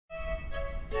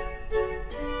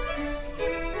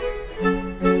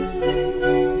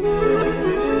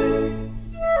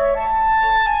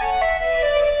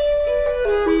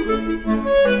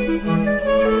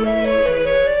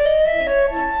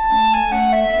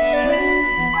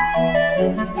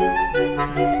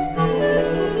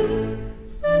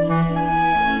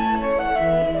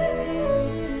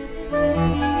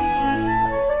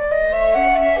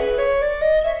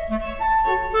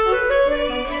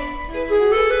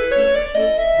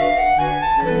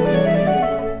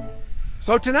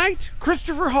So tonight,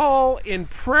 Christopher Hall in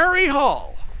Prairie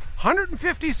Hall,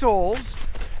 150 souls,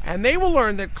 and they will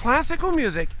learn that classical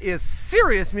music is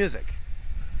serious music,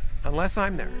 unless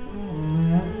I'm there.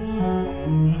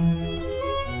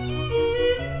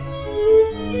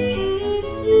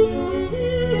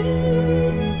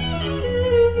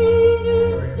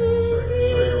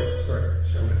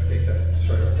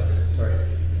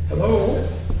 Hello?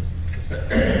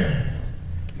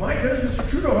 My goodness, Mr.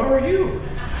 Trudeau, how are you?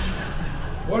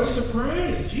 What a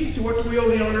surprise. Geez, to what do we owe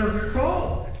the honor of your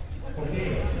call?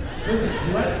 Okay.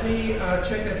 Listen, let me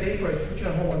check that date for you. Put you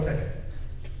on hold 1 second.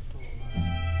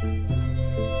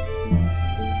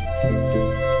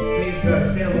 Please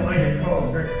stay on the line. Your call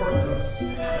is very important to us.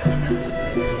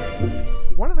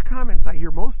 One of the comments I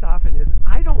hear most often is,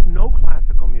 I don't know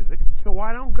classical music, so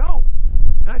I don't go.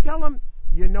 And I tell them,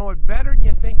 you know it better than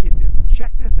you think you do.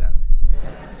 Check this out.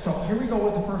 So here we go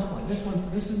with the first one. This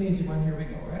is an easy one. Here we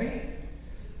go. Ready?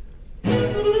 You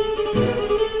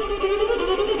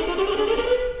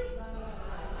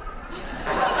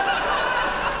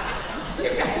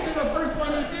guys are the first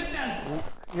one who did that.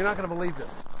 You're not going to believe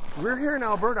this. We're here in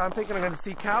Alberta. I'm thinking I'm going to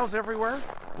see cows everywhere.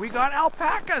 We got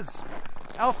alpacas.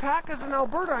 Alpacas in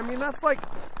Alberta. I mean, that's like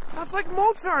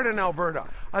Mozart in Alberta.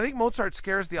 I think Mozart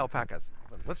scares the alpacas.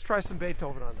 Let's try some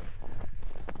Beethoven on them.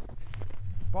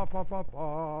 Ba, ba, ba,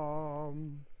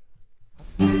 bum.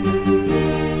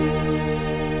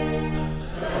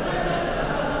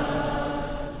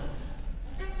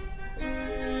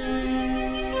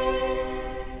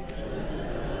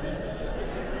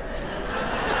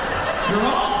 You're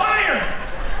all fired!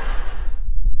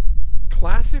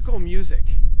 Classical music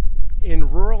in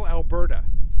rural Alberta.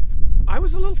 I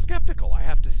was a little skeptical, I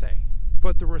have to say,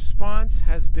 but the response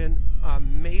has been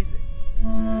amazing.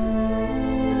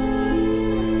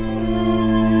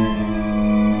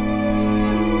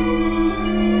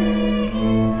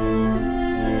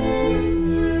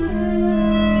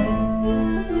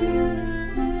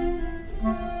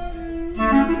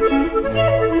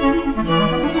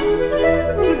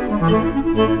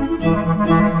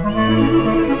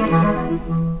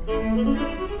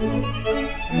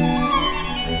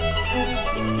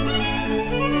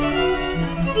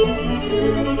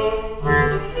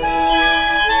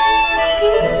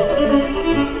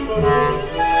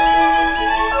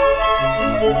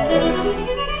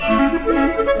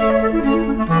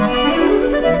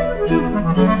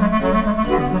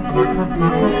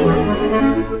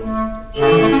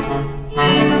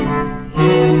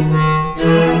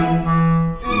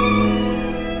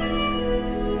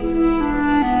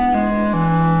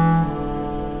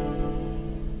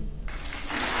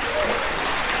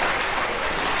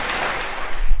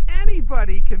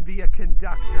 Anybody can be a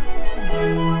conductor.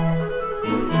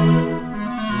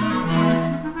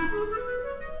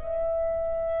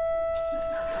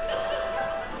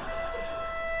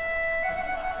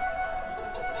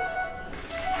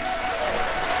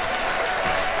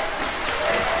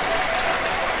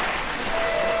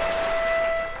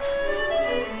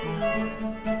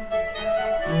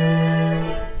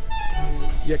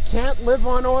 You can't live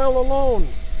on oil alone.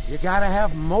 You gotta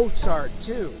have Mozart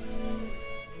too.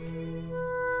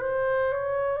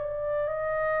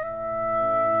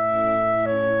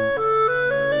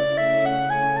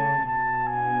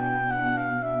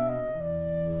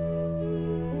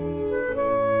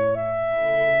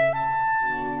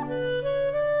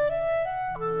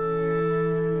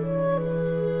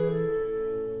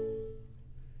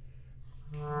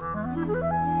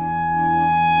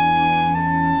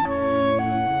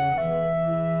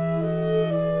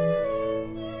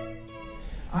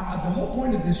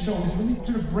 This show is really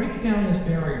to break down this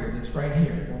barrier that's right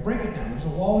here. We'll break it down. There's a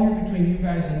wall here between you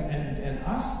guys and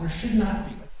us. There should not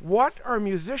be. What are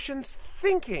musicians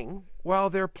thinking while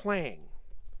they're playing?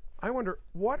 I wonder,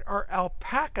 what are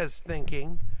alpacas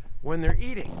thinking when they're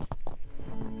eating?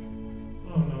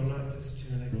 Oh no, not this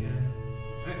tune again.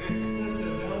 This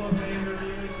is elevator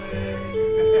music.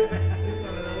 At least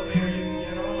on an elevator you can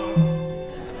get off.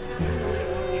 Maybe we'll get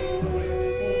lucky if somebody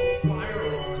pull a fire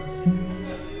alarm.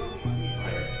 I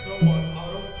am so on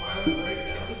autopilot right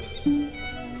now.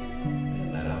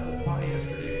 Man, that apple pie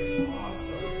yesterday was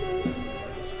awesome.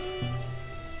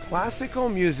 Classical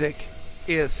music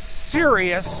is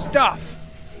serious stuff.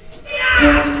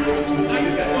 Now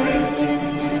you got it.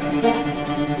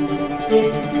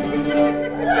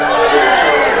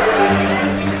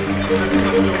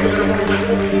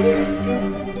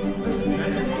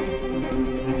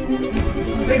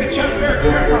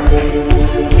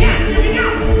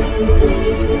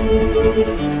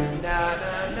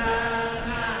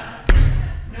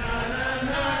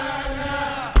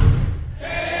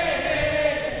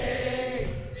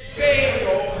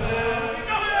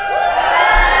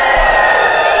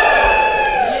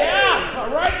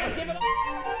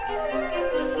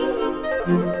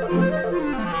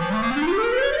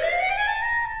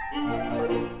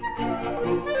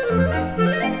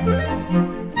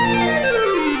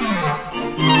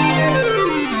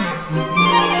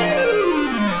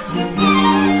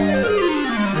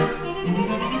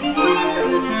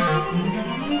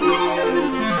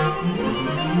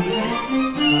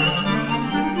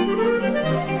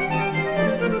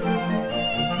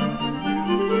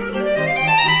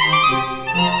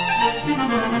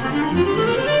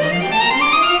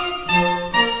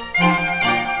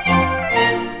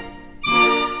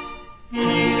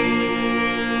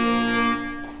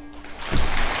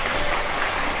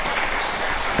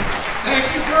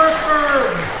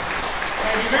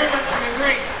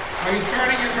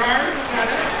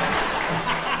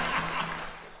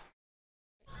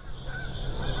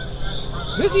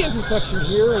 busy intersection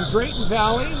here in Drayton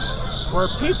Valley, where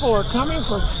people are coming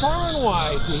from far and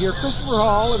wide to hear Christopher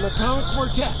Hall and the Comic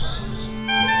Quartet.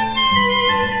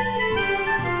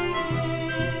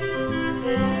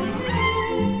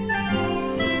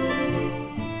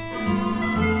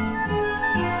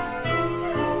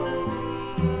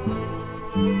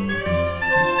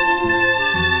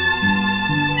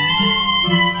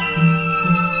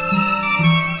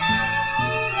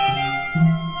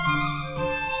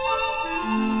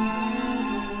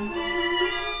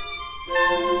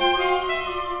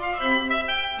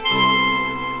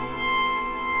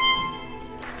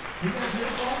 Isn't that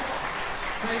beautiful?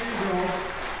 Thank you.